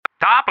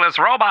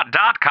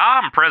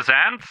ToplessRobot.com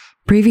presents...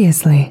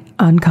 Previously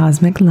on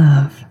Cosmic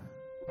Love.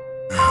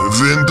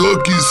 When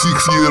Ducky's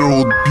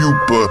 6-year-old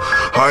pupa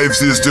Hive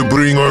says to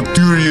bring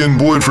Arcturian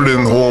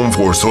boyfriend home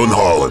for Sun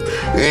Holiday,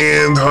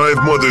 and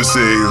Hive mother say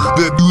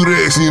that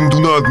Uraxian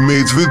do not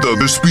mate with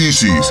other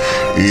species,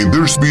 and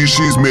their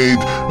species made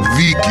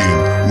Viking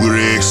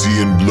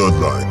Uraxian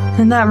bloodline.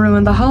 And that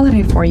ruined the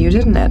holiday for you,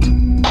 didn't it?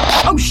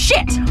 Oh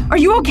shit! Are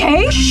you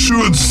okay?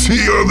 Should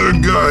see other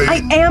guy.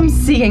 I am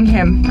seeing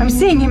him. I'm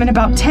seeing him in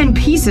about 10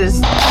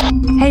 pieces.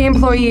 Hey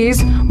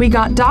employees, we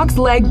got Doc's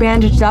leg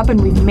bandaged up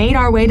and we've made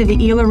our way to the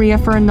Eelaria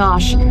for a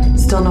nosh.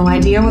 Still no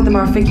idea what the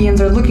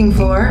Marficians are looking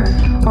for,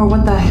 or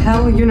what the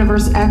hell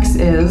Universe X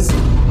is.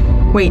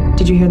 Wait,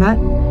 did you hear that?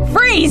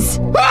 Freeze!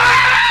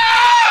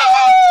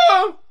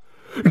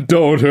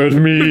 Don't hurt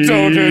me.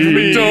 Don't hurt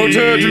me. Don't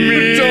hurt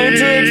me. Don't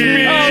hurt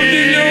me. I'll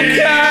give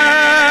you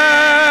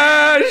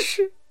cash.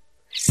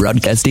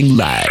 Broadcasting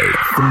live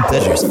from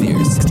Pleasure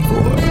Sphere 64.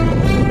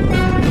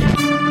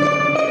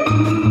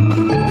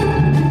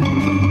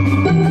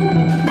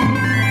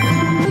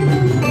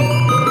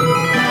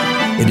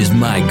 It is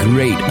my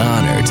great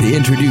honor to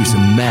introduce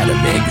Madame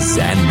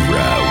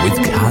Exandra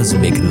with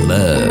Cosmic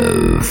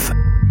Love.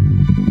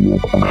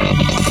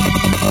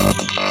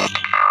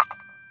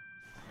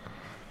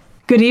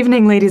 Good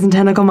evening, ladies and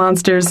tentacle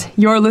monsters.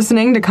 You're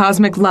listening to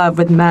Cosmic Love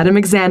with Madame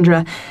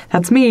Exandra.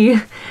 That's me.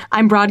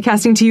 I'm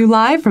broadcasting to you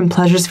live from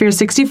Pleasure Sphere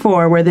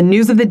 64, where the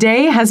news of the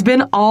day has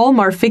been all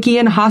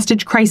Marfician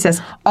hostage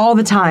crisis, all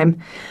the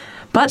time.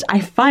 But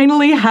I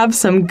finally have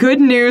some good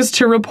news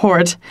to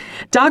report.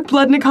 Doc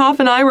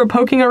Bludnikoff and I were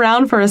poking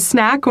around for a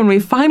snack when we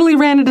finally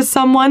ran into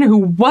someone who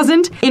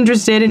wasn't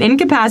interested in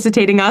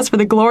incapacitating us for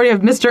the glory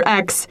of Mr.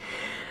 X.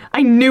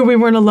 I knew we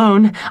weren't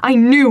alone. I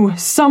knew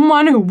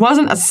someone who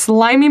wasn't a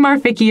slimy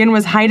Marfician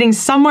was hiding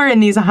somewhere in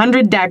these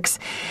 100 decks.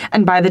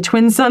 And by the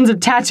twin sons of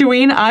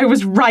Tatooine, I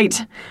was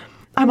right.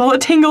 I'm all a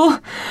tingle.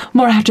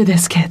 More after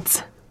this,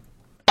 kids.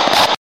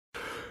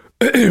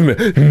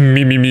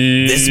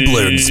 This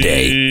Blurns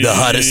Day, the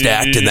hottest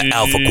act in the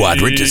Alpha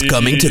Quadrant is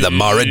coming to the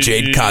Mara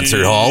Jade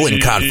Concert Hall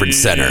and Conference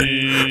Center.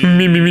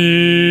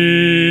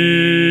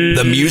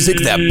 The music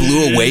that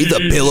blew away the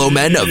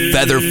Pillowmen of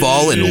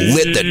Featherfall and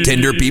lit the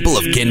Tinder people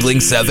of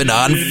Kindling 7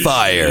 on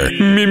fire.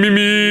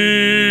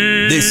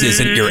 This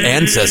isn't your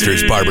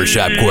ancestors'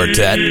 barbershop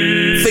quartet.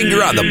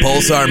 Finger on the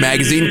Pulsar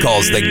magazine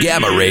calls the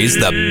Gamma Rays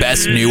the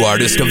best new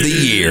artist of the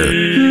year.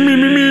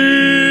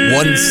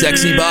 One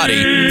sexy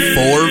body,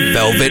 4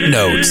 velvet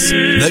notes.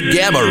 The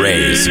Gamma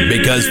Rays,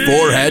 because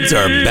 4 heads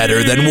are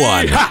better than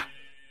 1. Ha!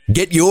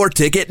 Get your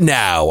ticket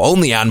now,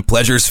 only on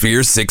Pleasure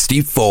Sphere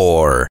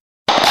 64.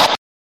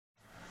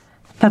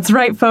 That's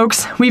right,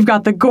 folks. We've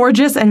got the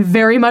gorgeous and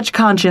very much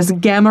conscious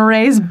Gamma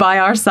Rays by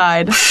our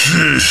side.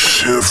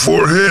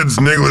 4 heads,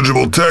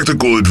 negligible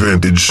tactical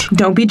advantage.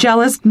 Don't be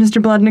jealous,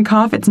 Mr.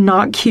 Bludnikoff. It's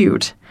not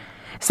cute.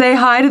 Say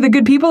hi to the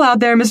good people out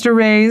there, Mr.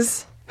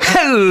 Rays.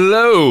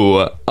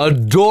 Hello,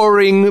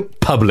 adoring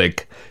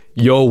public.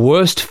 Your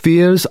worst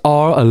fears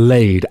are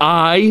allayed.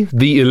 I,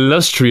 the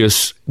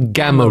illustrious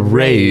Gamma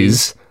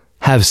Rays,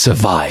 have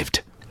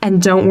survived.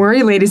 And don't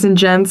worry, ladies and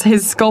gents,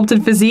 his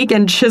sculpted physique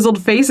and chiseled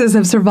faces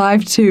have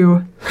survived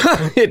too.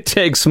 It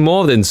takes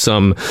more than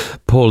some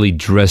poorly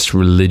dressed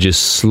religious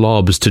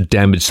slobs to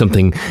damage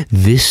something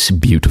this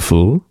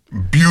beautiful.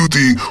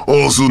 Beauty,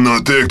 also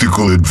not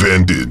tactical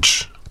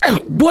advantage.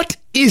 What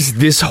is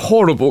this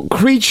horrible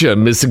creature,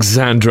 Miss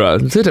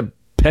Exandra? Is it a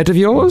pet of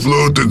yours?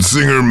 Bloated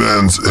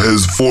Singermans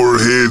has 4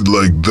 head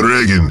like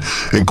dragon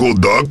and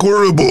called Doc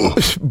horrible.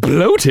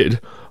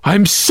 Bloated?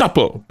 I'm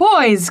supple.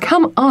 Boys,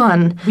 come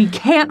on. We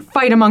can't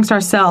fight amongst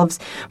ourselves.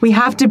 We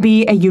have to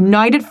be a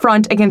united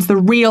front against the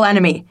real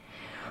enemy.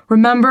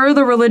 Remember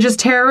the religious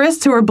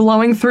terrorists who are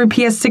blowing through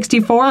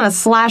PS64 on a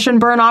slash and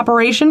burn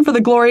operation for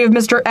the glory of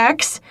Mr.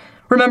 X?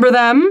 Remember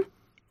them?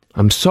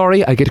 I'm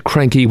sorry I get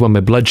cranky when my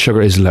blood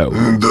sugar is low.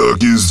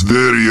 Doc is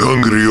very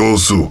hungry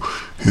also.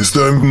 It's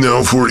time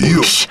now for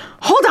eel. Shh!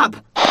 Hold up!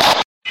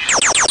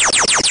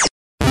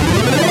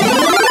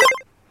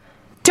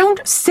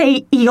 Don't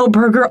say eel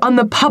burger on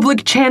the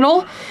public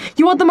channel.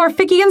 You want the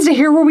Marficians to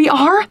hear where we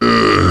are?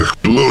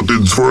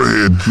 Bloated's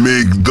forehead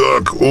make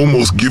Doc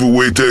almost give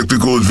away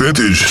tactical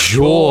advantage.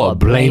 Sure,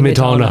 blame it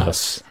on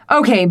us.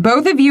 Okay,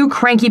 both of you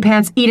cranky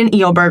pants eat an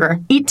eel burger.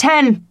 Eat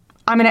 10.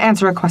 I'm gonna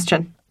answer a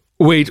question.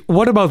 Wait,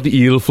 what about the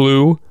eel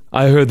flu?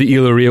 I heard the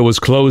Eelaria was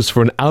closed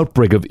for an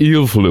outbreak of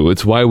eel flu.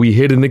 It's why we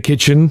hid in the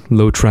kitchen,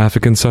 low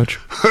traffic and such.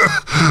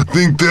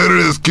 Think that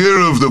has care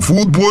of the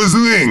food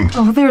poisoning?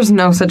 Oh, there's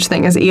no such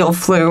thing as eel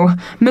flu.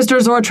 Mr.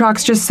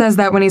 Zortrox just says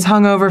that when he's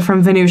hungover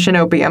from Venusian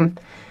opium.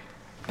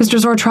 Mr.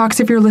 Zortrox,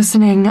 if you're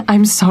listening,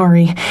 I'm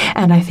sorry.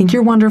 And I think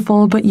you're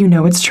wonderful, but you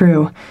know it's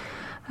true.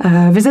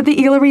 Visit the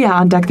Eelaria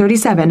on Deck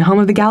 37, home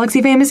of the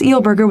galaxy-famous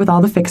eel burger with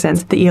all the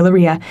fixins. The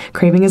Eelaria.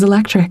 Craving is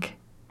electric.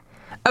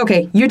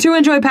 Okay, you two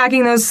enjoy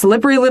packing those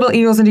slippery little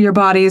eels into your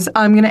bodies.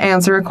 I'm gonna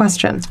answer a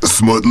question.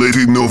 Smut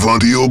lady no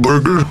want eel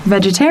burger?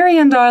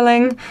 Vegetarian,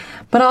 darling.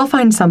 But I'll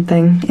find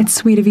something. It's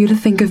sweet of you to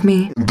think of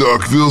me.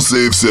 Doc will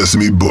save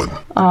sesame bun.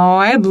 Oh,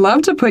 I'd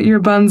love to put your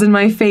buns in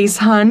my face,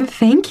 hun.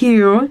 Thank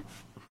you.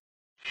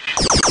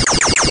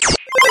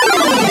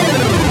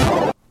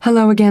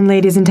 Hello again,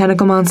 ladies and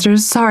tentacle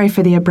monsters. Sorry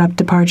for the abrupt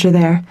departure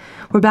there.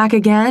 We're back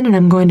again, and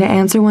I'm going to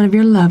answer one of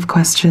your love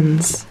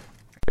questions.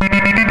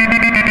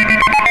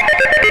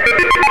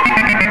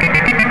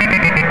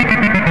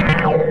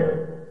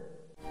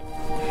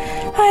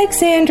 Hi,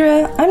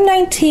 Xandra. I'm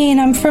 19.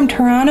 I'm from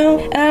Toronto,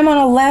 and I'm on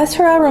a last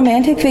hurrah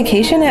romantic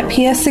vacation at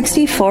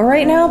PS64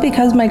 right now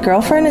because my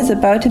girlfriend is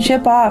about to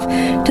ship off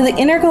to the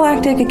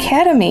Intergalactic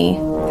Academy.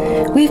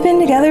 We've been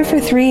together for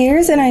 3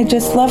 years, and I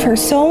just love her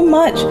so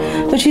much,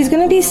 but she's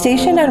going to be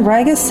stationed on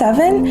Riga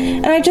 7,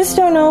 and I just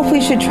don't know if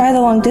we should try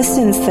the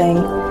long-distance thing.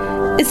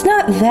 It's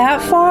not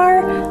that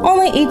far,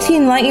 only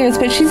 18 light years,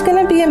 but she's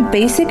going to be in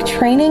basic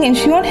training, and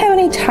she won't have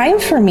any time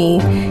for me,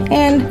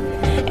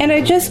 and I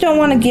just don't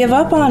want to give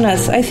up on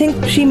us. I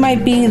think she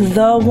might be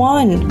the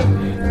one.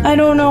 I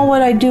don't know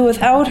what I'd do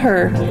without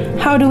her.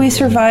 How do we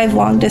survive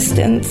long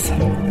distance?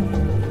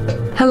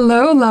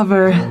 Hello,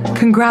 lover.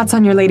 Congrats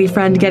on your lady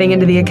friend getting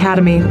into the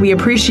academy. We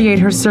appreciate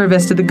her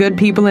service to the good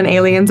people and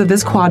aliens of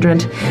this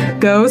quadrant.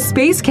 Go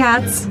Space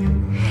Cats!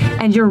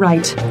 And you're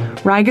right.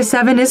 Riga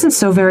 7 isn't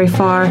so very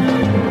far.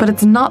 But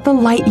it's not the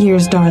light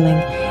years, darling.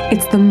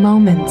 It's the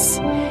moments.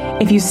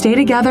 If you stay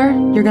together,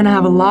 you're going to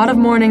have a lot of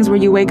mornings where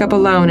you wake up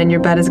alone and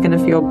your bed is going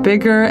to feel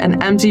bigger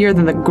and emptier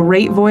than the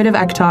great void of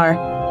Ektar.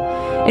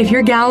 If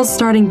your gal's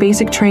starting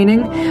basic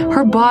training,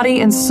 her body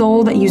and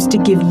soul that used to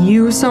give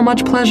you so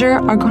much pleasure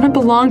are going to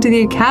belong to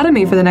the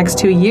Academy for the next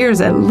 2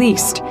 years at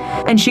least.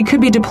 And she could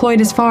be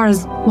deployed as far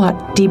as,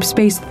 Deep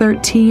Space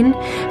 13?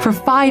 For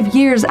 5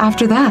 years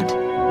after that.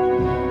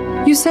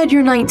 You said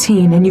you're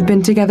 19 and you've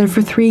been together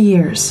for 3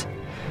 years.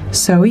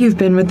 So you've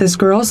been with this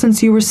girl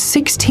since you were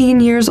 16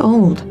 years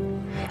old.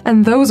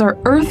 And those are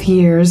Earth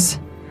years.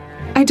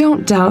 I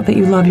don't doubt that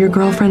you love your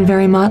girlfriend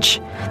very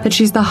much, that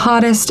she's the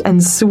hottest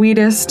and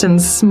sweetest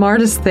and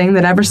smartest thing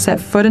that ever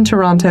set foot in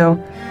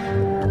Toronto.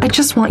 I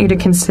just want you to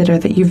consider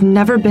that you've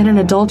never been an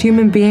adult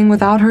human being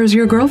without her as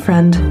your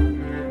girlfriend.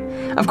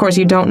 Of course,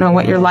 you don't know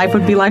what your life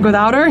would be like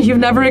without her. You've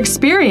never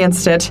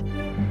experienced it.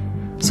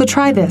 So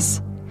try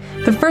this.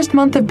 The first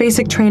month of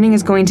basic training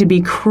is going to be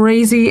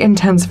crazy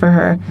intense for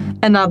her,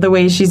 and not the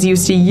way she's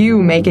used to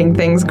you making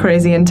things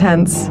crazy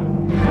intense.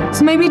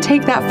 So maybe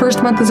take that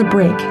first month as a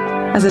break,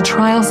 as a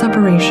trial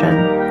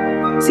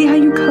separation. See how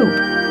you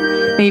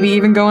cope. Maybe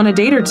even go on a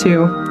date or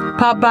two.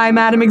 Pop by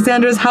Madame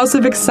Xandra's House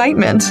of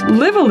Excitement.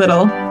 Live a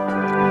little.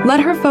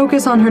 Let her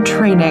focus on her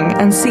training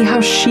and see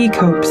how she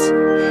copes.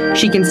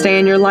 She can stay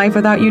in your life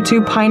without you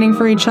two pining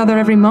for each other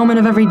every moment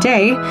of every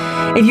day.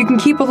 If you can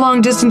keep a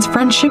long-distance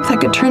friendship that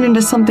could turn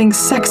into something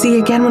sexy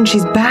again when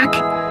she's back,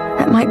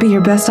 that might be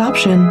your best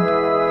option.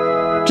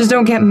 Just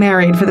don't get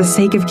married for the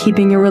sake of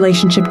keeping your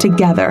relationship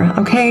together,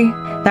 okay?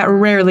 That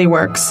rarely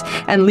works.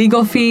 And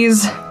legal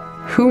fees,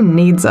 who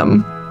needs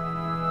them?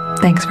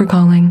 Thanks for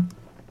calling.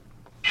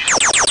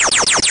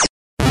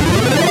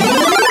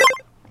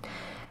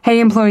 Hey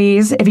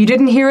employees, if you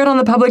didn't hear it on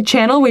the public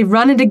channel, we've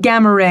run into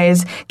gamma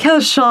rays.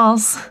 Quelle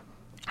chance.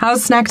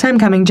 How's snack time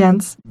coming,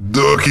 gents?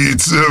 Duck eat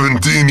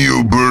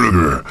 17-year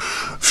burger.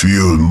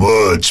 Feel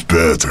much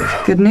better.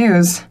 Good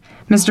news.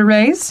 Mr.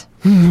 Rays?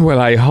 Well,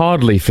 I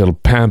hardly feel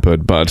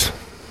pampered, but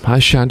I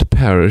shan't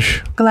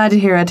perish. Glad to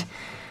hear it.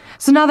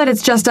 So now that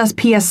it's just us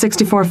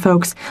PS64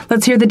 folks,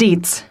 let's hear the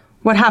deets.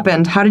 What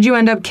happened? How did you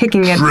end up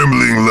kicking it?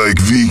 Trembling like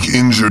weak,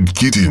 injured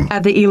kitten.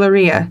 At the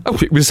Ilaria. Oh,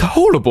 it was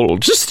horrible.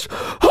 Just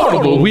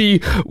horrible.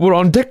 We were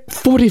on deck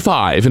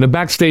 45 in a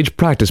backstage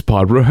practice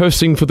pod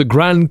rehearsing for the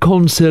Grand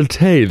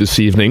Concerté this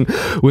evening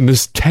when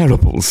this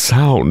terrible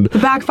sound. The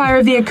backfire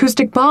of the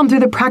acoustic bomb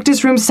through the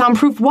practice room's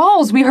soundproof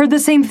walls. We heard the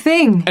same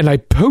thing. And I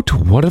poked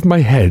one of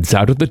my heads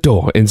out of the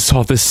door and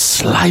saw this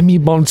slimy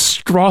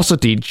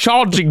monstrosity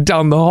charging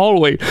down the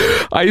hallway.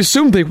 I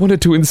assumed they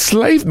wanted to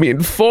enslave me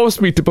and force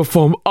me to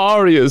perform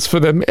arias for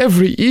them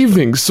every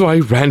evening, so I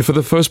ran for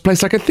the first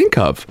place I could think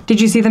of. Did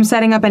you see them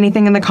setting up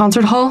anything in the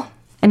concert hall?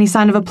 Any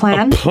sign of a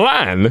plan? A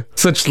plan?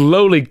 Such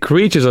lowly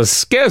creatures are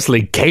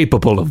scarcely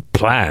capable of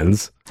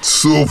plans.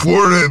 So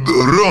forward,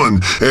 run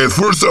at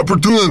first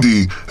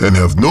opportunity and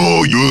have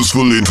no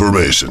useful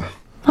information.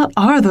 What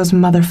are those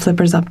mother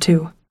flippers up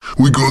to?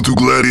 We go to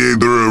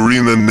Gladiator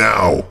Arena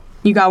now.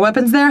 You got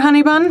weapons there,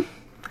 honey bun?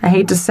 I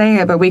hate to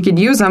say it, but we could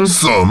use them.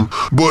 Some,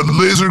 but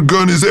laser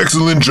gun is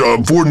excellent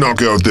job for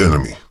knockout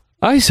enemy.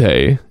 I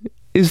say,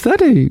 is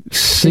that a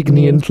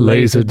Signiant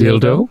laser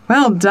dildo?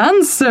 Well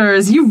done,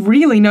 sirs. You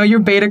really know your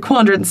beta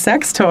quadrant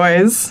sex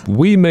toys.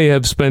 We may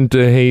have spent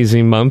a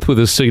hazy month with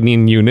a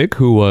Signian eunuch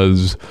who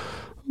was,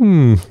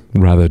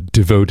 rather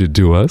devoted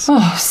to us.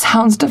 Oh,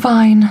 sounds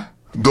divine.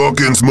 Doc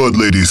and Smud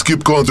Lady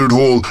skip concert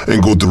hall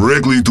and go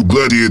directly to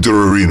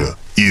Gladiator Arena.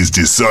 is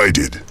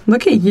decided.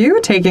 Look at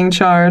you taking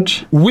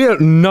charge. We're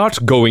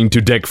not going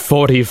to deck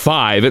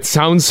 45. It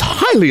sounds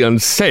highly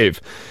unsafe.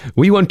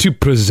 We want to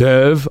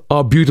preserve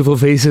our beautiful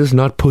faces,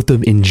 not put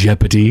them in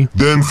jeopardy.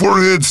 Then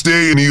Forehead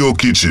stay in your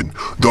kitchen.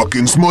 Duck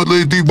and Smut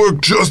Lady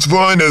work just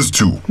fine as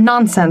two.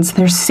 Nonsense.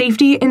 There's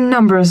safety in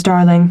numbers,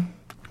 darling.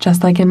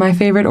 Just like in my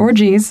favorite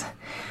orgies.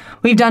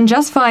 We've done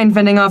just fine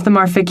fending off the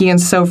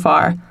Marficians so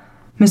far.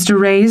 Mr.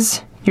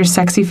 Reyes, your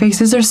sexy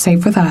faces are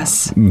safe with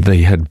us.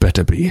 They had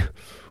better be.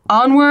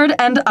 Onward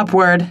and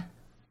upward.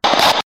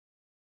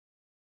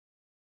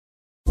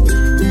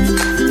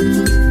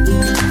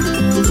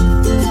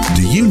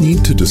 Do you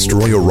need to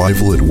destroy a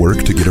rival at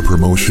work to get a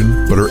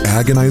promotion, but are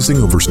agonizing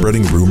over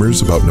spreading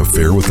rumors about an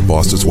affair with the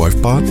boss's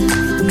wife bot?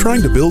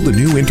 Trying to build a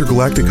new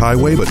intergalactic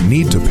highway but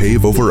need to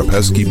pave over a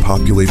pesky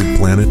populated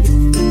planet?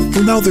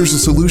 Well, now there's a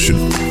solution.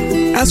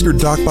 Ask your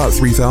DocBot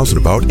 3000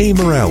 about A.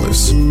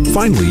 Morales.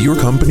 Finally, your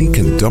company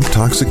can dump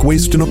toxic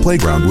waste in a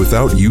playground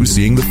without you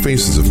seeing the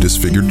faces of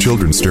disfigured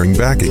children staring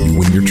back at you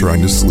when you're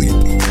trying to sleep.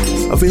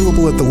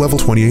 Available at the Level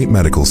 28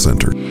 Medical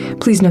Center.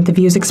 Please note the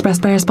views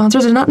expressed by our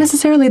sponsors are not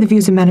necessarily the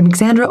views of Madame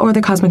Exandra or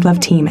the Cosmic Love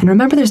team. And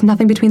remember, there's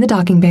nothing between the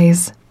docking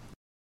bays.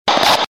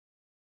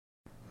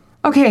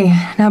 Okay,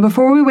 now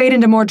before we wade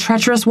into more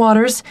treacherous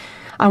waters,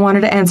 I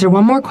wanted to answer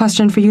one more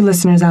question for you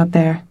listeners out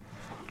there.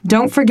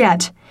 Don't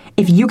forget,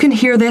 if you can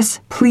hear this,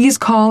 please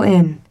call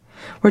in.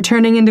 We're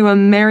turning into a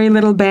merry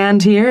little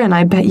band here, and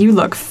I bet you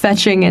look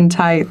fetching in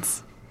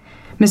tights.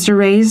 Mr.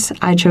 Reyes,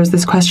 I chose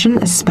this question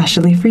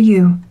especially for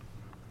you.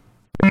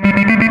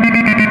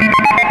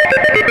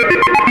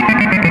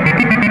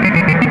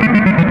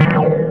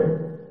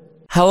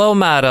 Hello,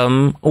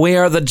 madam. We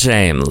are the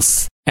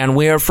James, and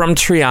we are from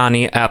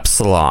Triani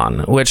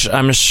Epsilon, which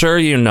I'm sure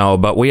you know,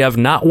 but we have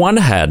not one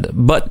head,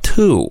 but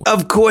two.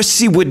 Of course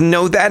she wouldn't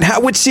know that.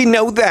 How would she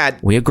know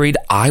that? We agreed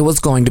I was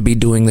going to be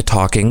doing the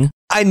talking.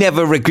 I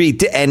never agreed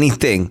to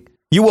anything.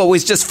 You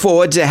always just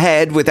forge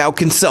ahead without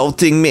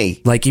consulting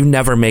me. Like you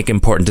never make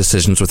important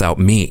decisions without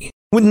me.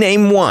 Well,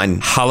 name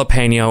one.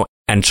 Jalapeno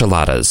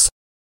enchiladas.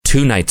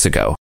 2 nights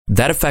ago.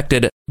 That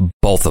affected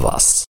both of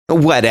us.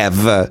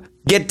 Whatever.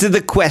 Get to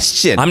the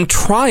question. I'm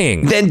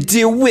trying. Then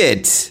do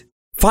it.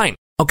 Fine.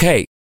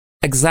 Okay.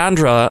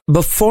 Exandra,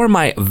 before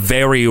my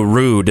very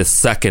rude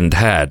second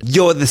head.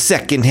 You're the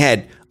second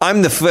head.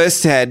 I'm the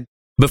first head.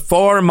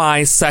 Before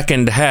my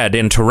second head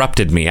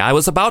interrupted me, I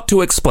was about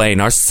to explain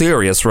our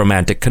serious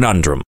romantic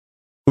conundrum.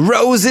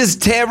 Rose is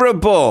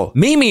terrible.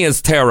 Mimi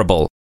is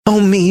terrible. Oh,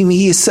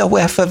 Mimi is so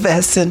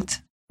effervescent.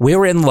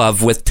 We're in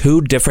love with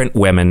 2 different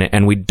women,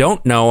 and we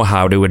don't know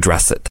how to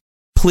address it.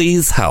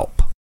 Please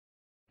help.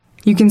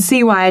 You can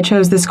see why I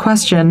chose this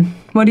question.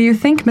 What do you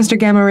think, Mr.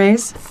 Gamma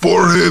Rays?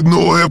 Forehead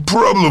no have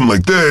problem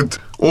like that.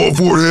 All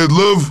Forehead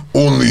love,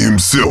 only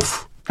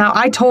himself. Now,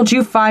 I told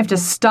you 5 to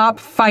stop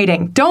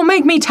fighting. Don't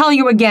make me tell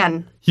you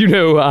again. You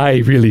know, I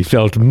really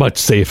felt much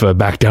safer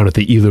back down at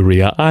the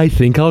Illyria. I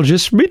think I'll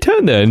just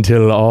return there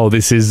until all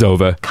this is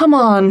over. Come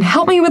on,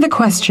 help me with a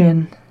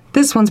question.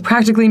 This one's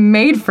practically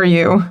made for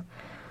you.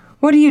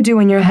 What do you do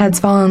when your heads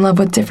fall in love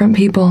with different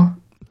people?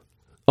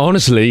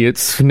 Honestly,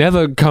 it's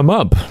never come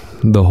up.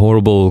 The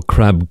horrible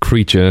crab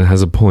creature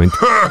has a point.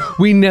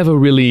 We never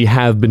really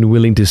have been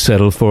willing to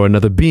settle for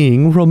another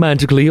being,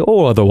 romantically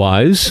or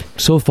otherwise.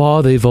 So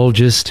far, they've all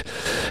just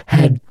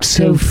had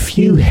so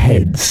few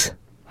heads.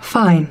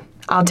 Fine.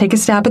 I'll take a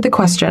stab at the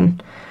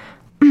question.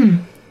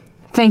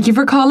 Thank you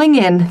for calling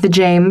in, the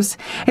James.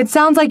 It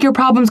sounds like your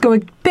problems go a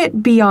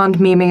bit beyond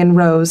Mimi and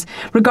Rose,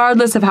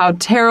 regardless of how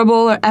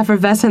terrible or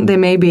effervescent they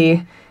may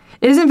be.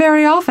 It isn't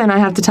very often I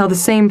have to tell the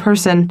same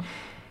person.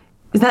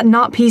 Is that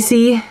not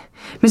PC?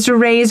 Mr.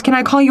 Reyes, can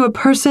I call you a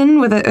person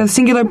with a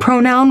singular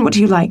pronoun? What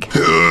do you like?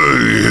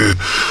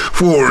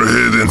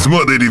 Forehead and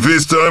Smut Lady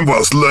FaceTime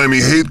while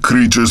slimy hate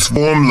creatures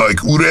form like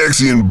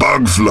Uraxian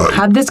bogfly.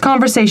 Had this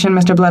conversation,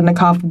 Mr.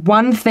 Blednikov,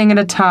 one thing at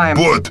a time.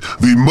 But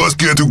we must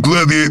get to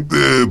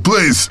Gladiate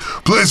place.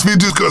 Place we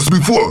discussed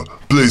before.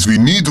 Place we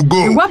need to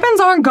go. Your weapons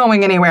aren't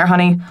going anywhere,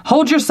 honey.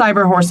 Hold your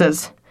cyber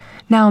horses.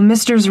 Now,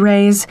 Mr.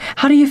 Reyes,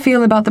 how do you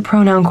feel about the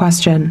pronoun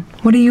question?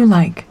 What do you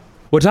like?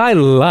 What I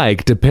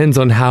like depends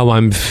on how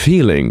I'm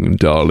feeling,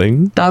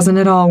 darling. Doesn't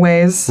it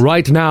always?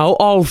 Right now,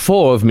 all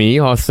 4 of me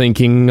are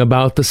thinking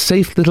about the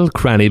safe little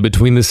cranny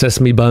between the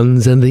sesame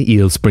buns and the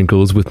eel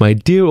sprinkles with my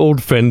dear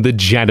old friend the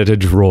janitor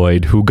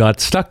droid, who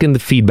got stuck in the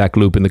feedback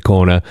loop in the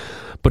corner.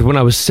 But when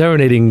I was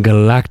serenading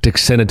Galactic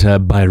Senator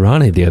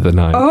Byrani the other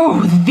night...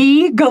 Oh,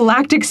 the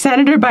Galactic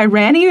Senator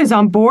Byrani is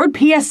on board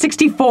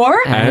PS64?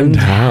 And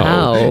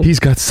how? He's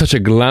got such a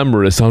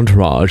glamorous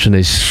entourage and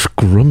a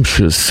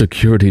scrumptious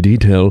security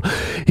detail.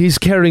 He's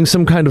carrying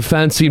some kind of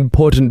fancy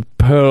important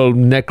pearl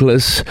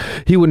necklace.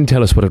 He wouldn't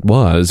tell us what it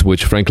was,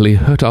 which frankly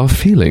hurt our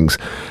feelings.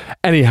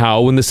 Anyhow,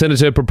 when the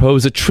senator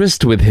proposed a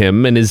tryst with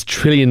him and his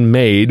Trillian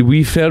maid,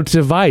 we felt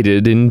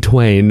divided in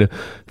twain.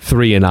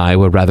 3 and I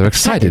were rather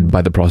excited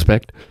by the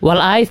prospect. Well,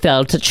 I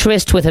felt a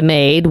tryst with a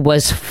maid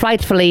was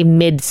frightfully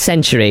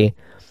mid-century.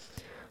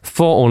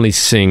 4 only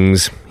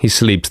sings. He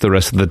sleeps the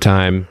rest of the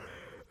time.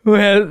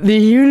 Well, the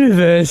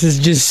universe is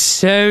just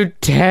so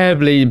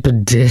terribly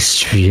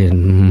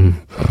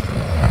pedestrian.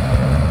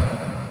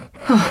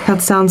 Oh,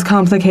 that sounds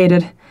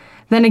complicated.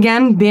 Then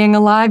again, being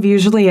alive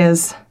usually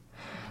is.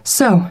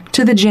 So,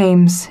 to the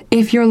James,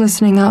 if you're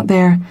listening out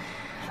there,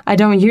 I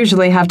don't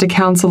usually have to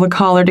counsel a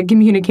caller to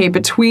communicate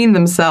between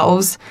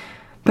themselves,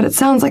 but it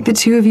sounds like the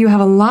two of you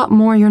have a lot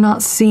more you're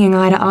not seeing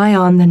eye to eye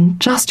on than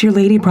just your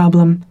lady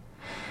problem.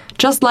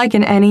 Just like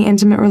in any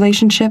intimate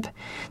relationship,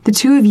 the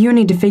two of you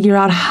need to figure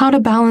out how to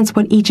balance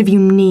what each of you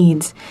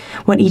needs,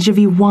 what each of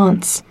you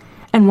wants,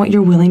 and what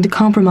you're willing to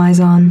compromise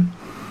on.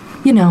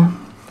 You know,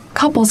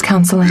 couples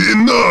counseling.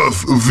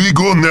 Enough! We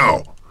go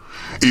now.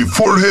 A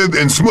forehead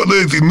and smut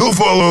no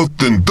follow,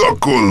 then duck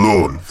go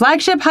alone.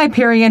 Flagship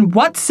Hyperion,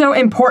 what's so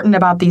important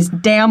about these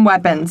damn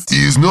weapons?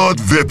 Is not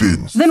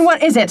weapons. Then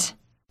what is it?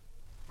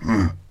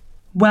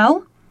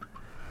 Well?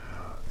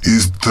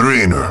 Is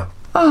trainer.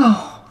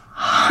 Oh,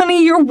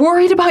 honey, you're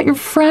worried about your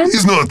friend?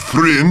 Is not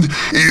friend,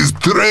 is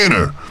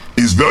trainer.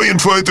 Is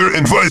valiant fighter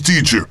and wise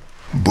teacher.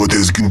 But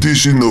has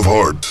condition of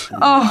heart.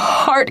 Oh,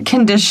 heart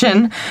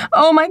condition.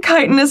 Oh, my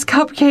chitinous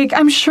cupcake.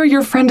 I'm sure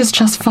your friend is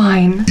just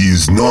fine.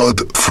 Is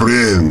not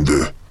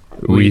friend.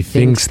 We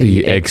thinks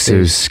the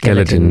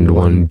exoskeleton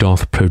one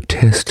doth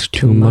protest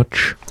too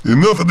much.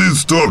 Enough of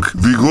this talk.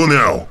 We go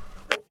now.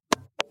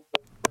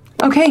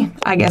 Okay,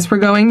 I guess we're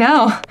going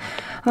now.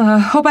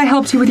 Hope I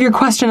helped you with your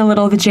question a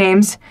little, the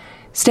James.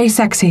 Stay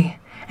sexy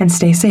and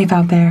stay safe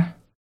out there.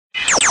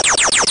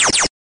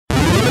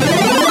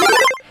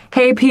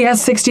 Hey,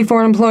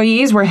 PS64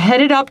 employees, we're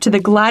headed up to the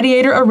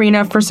Gladiator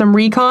Arena for some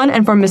recon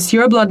and for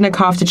Monsieur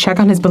Bludnikov to check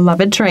on his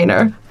beloved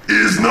trainer.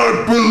 Is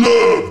not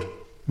beloved.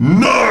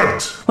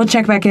 Not! We'll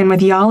check back in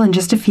with y'all in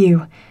just a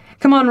few.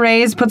 Come on,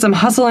 Rays, put some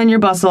hustle in your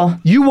bustle.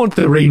 You want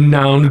the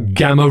renowned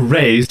Gamma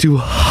Rays to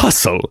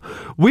hustle?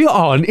 We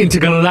are an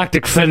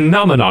intergalactic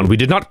phenomenon. We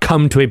did not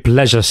come to a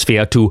pleasure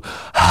sphere to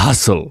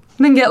hustle.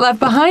 Then get left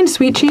behind,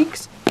 sweet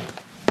cheeks.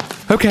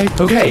 Okay,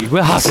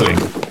 we're hustling.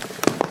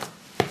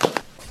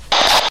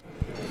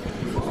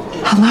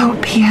 Hello,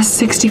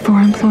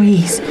 PS64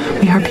 employees.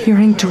 We are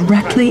peering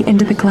directly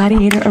into the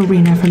Gladiator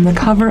Arena from the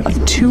cover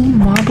of 2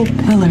 marble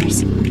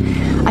pillars.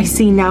 I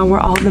see now where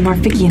all the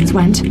Marficians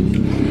went.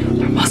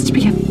 There must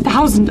be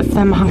 1,000 of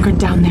them hunkered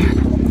down there.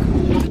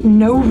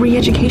 No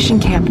re-education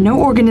camp,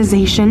 no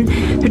organization.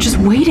 They're just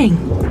waiting.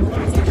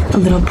 A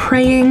little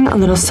praying, a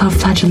little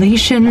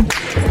self-flagellation,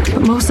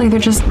 but mostly they're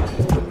just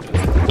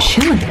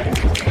chilling.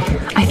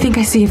 I think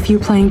I see a few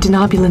playing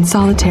Denobulin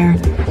solitaire.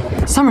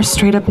 Some are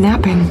straight up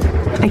napping.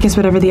 I guess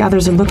whatever the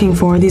others are looking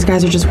for, these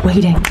guys are just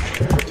waiting.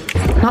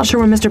 Not sure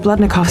where Mr.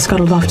 Bludnikov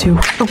scuttled off to.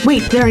 Oh,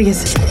 wait, there he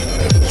is.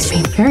 He's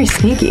being very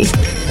sneaky.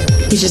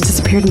 He's just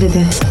disappeared into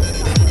the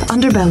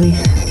underbelly,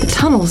 the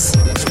tunnels.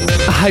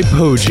 A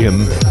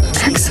hypogeum.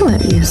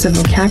 Excellent use of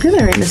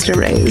vocabulary, Mr.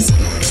 Rays.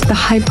 The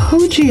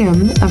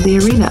hypogeum of the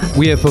arena.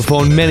 We have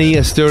performed many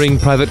a stirring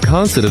private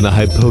concert in the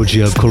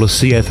hypogeum of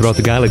Colossia throughout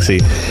the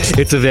galaxy.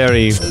 It's a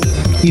very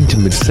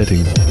intimate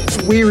setting.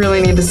 We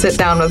really need to sit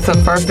down with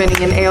some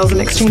Farfinian ales and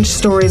exchange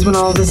stories when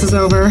all of this is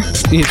over.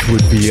 It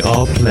would be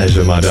our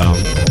pleasure, madame.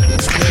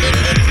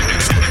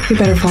 We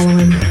better follow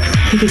him.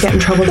 He could get in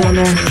trouble down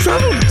there.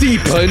 Travel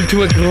deeper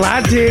into a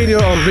gladiator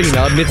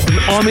arena amidst an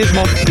army of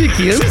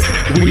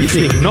Marficians? We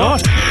think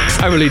not.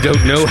 I really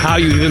don't know how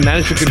you even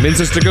managed to convince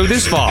us to go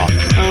this far.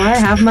 Oh, I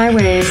have my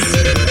ways.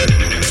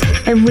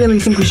 I really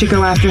think we should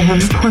go after him.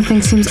 The poor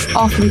thing seems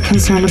awfully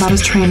concerned about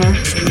his trainer.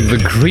 The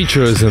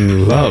creature is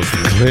in love,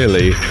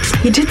 clearly.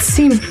 He did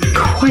seem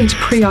quite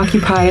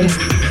preoccupied.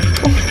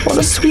 Oh, what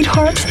a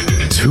sweetheart.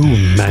 2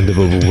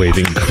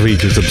 mandible-waving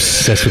creatures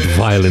obsessed with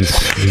violence.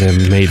 They're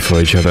made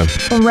for each other.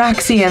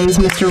 Araxians,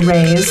 Mr.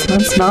 Rays.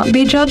 Let's not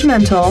be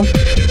judgmental.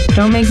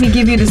 Don't make me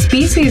give you the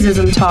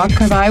speciesism talk,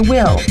 because I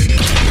will.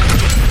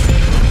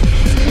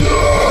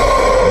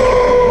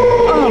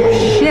 Oh,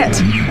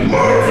 shit.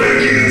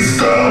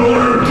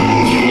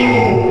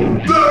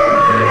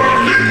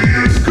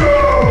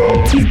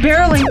 He's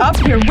barreling up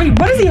here. Wait,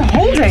 what is he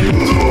holding?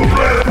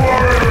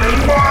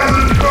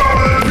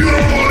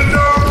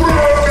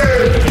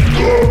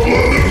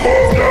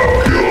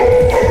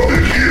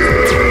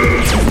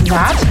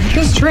 That?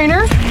 His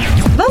trainer?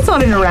 That's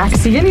not an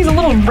Araxian. He's a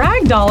little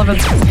ragdoll of a...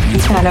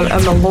 What's that, a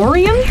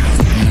Malorian?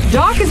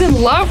 Doc is in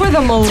love with a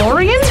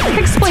Malorian?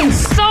 Explains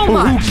so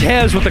much. Who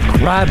cares what the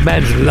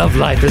crabman's love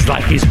life is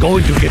like? He's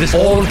going to get us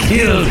all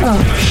killed.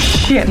 Oh,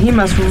 shit. He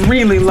must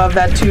really love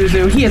that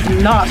Tuzu. He is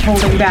not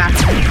holding back.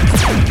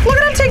 Look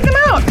at him take them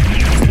out.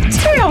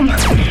 Damn.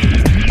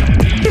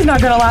 He's not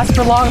gonna last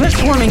for long. They're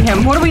swarming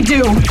him. What do we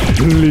do?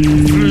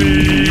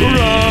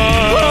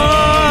 Ride!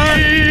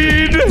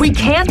 We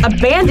can't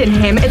abandon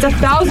him. It's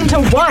 1,000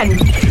 to 1.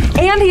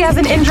 And he has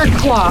an injured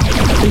claw.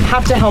 We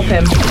have to help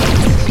him.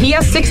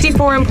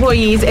 PS64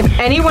 employees, if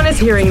anyone is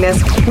hearing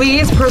this,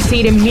 please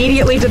proceed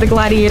immediately to the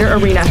Gladiator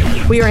Arena.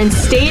 We are in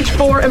Stage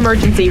 4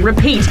 emergency.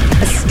 Repeat,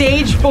 a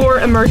Stage 4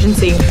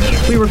 emergency.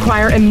 We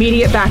require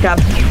immediate backup.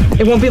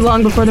 It won't be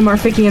long before the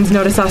Marfikians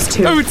notice us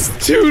too. Oh, it's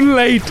too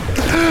late.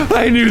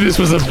 I knew this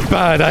was a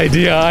bad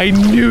idea. I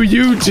knew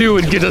you two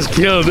would get us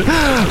killed.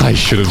 I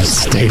should have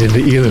stayed in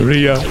the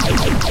Illyria.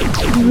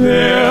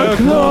 They're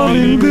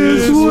coming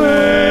this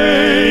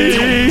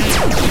way.